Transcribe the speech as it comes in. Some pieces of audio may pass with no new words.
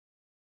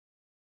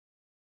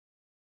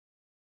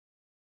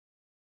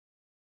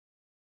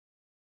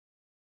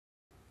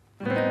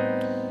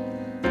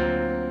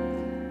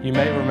You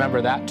may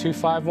remember that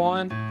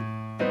 2-5-1.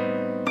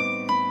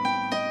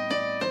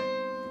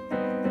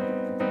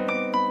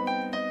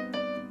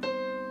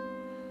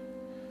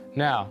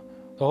 Now,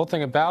 the whole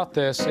thing about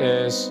this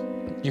is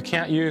you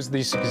can't use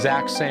these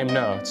exact same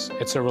notes.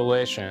 It's a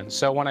relation.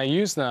 So when I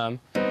use them,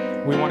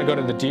 we want to go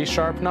to the D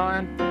sharp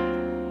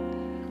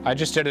 9. I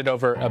just did it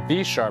over a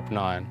B sharp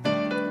 9.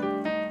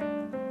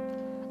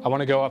 I want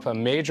to go up a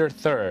major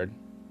third.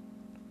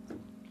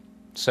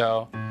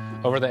 So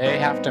over the A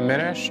half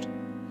diminished,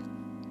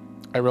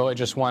 I really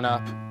just went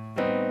up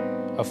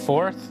a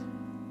fourth.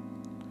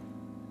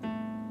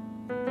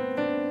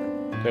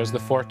 There's the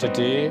fourth to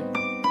D.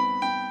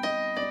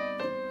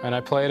 And I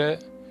played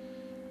it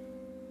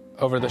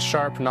over the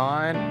sharp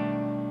 9.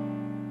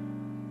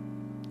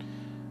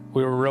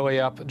 We were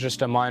really up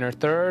just a minor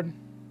third.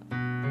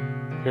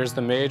 Here's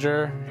the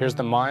major, here's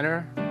the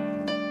minor.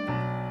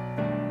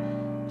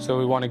 So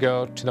we want to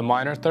go to the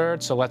minor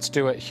third, so let's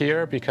do it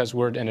here because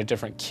we're in a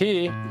different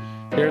key.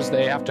 Here's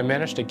the A half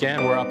diminished.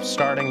 Again, we're up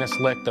starting this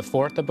lick the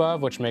fourth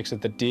above, which makes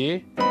it the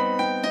D.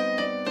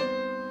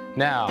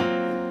 Now,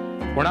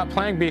 we're not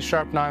playing B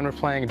sharp 9, we're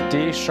playing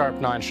D sharp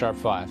 9 sharp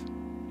 5.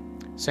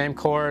 Same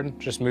chord,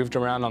 just moved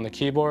around on the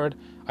keyboard.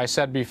 I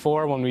said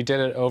before when we did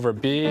it over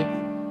B,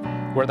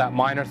 we're that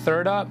minor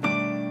third up.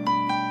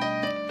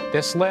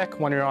 This lick,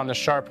 when you're on the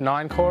sharp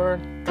 9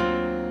 chord,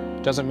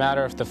 doesn't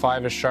matter if the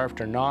 5 is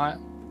sharped or not.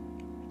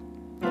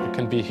 It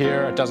can be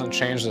here, it doesn't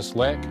change this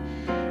lick.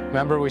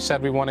 Remember we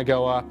said we want to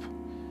go up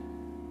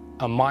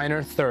a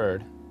minor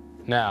third.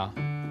 Now,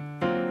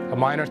 a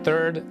minor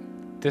third,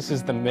 this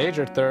is the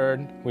major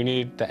third, we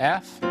need the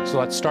F, so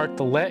let's start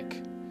the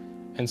lick.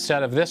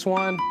 Instead of this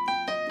one,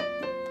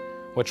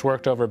 which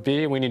worked over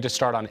B, we need to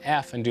start on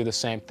F and do the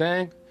same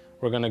thing.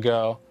 We're going to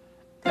go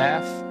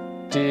F,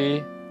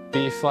 D,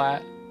 B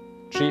flat,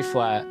 G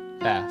flat,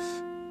 F.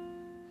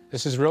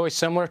 This is really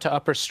similar to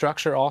upper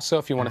structure also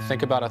if you want to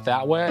think about it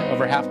that way.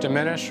 Over half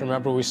diminished,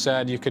 remember we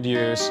said you could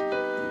use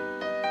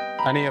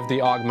any of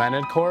the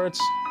augmented chords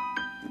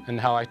and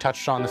how I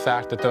touched on the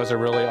fact that those are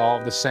really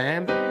all the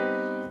same.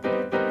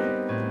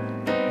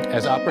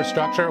 As upper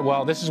structure,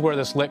 well, this is where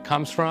this lick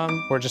comes from.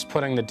 We're just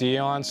putting the D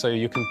on, so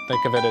you can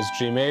think of it as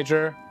G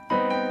major.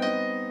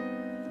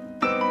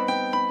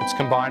 It's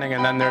combining,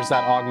 and then there's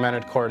that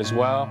augmented chord as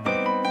well.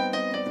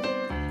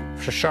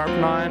 For sharp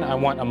 9, I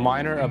want a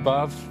minor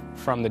above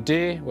from the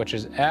D, which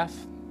is F.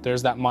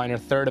 There's that minor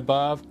third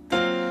above.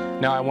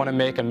 Now I want to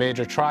make a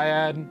major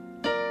triad.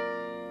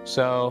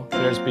 So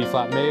there's B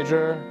flat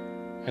major,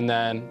 and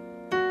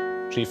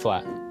then G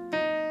flat.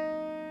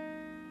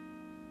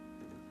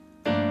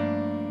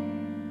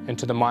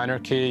 Into the minor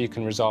key, you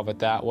can resolve it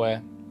that way,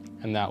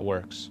 and that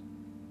works.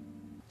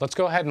 Let's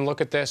go ahead and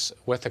look at this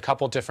with a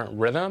couple different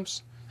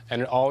rhythms,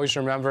 and always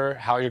remember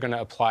how you're going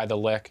to apply the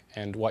lick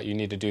and what you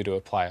need to do to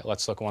apply it.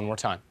 Let's look one more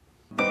time.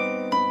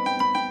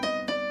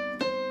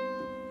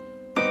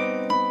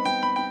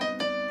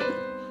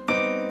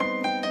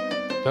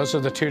 Those are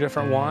the two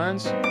different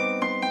ones.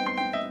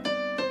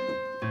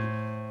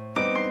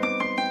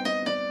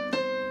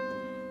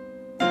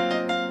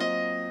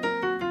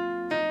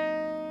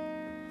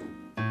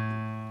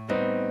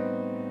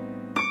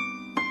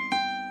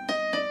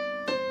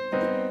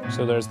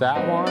 So there's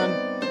that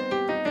one.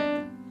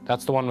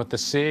 That's the one with the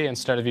C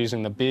instead of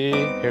using the B.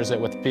 Here's it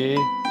with B.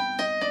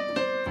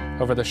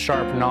 Over the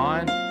sharp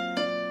 9.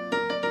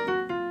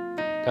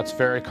 That's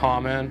very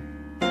common.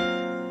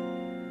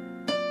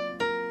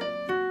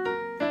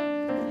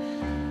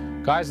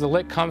 Guys, the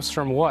lick comes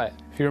from what?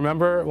 If you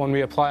remember, when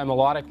we apply a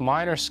melodic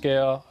minor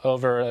scale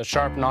over a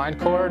sharp 9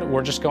 chord,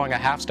 we're just going a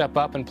half step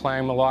up and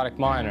playing melodic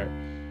minor.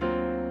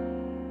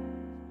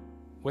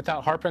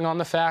 Without harping on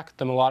the fact,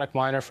 the melodic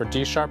minor for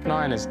D sharp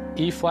 9 is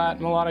E flat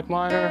melodic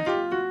minor.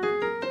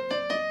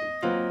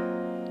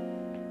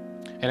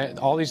 And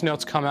all these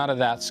notes come out of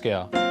that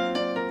scale.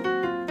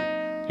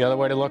 The other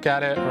way to look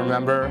at it,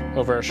 remember,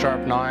 over a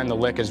sharp 9, the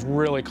lick is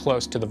really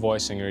close to the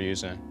voicing you're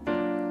using.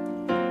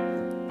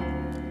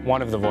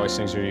 One of the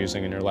voicings you're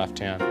using in your left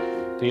hand.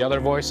 The other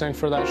voicing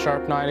for that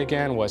sharp 9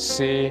 again was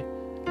C,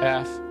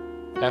 F,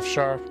 F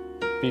sharp,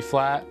 B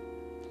flat.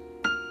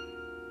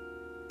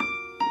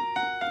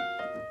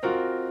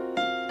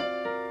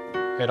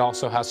 It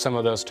also has some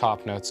of those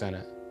top notes in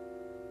it.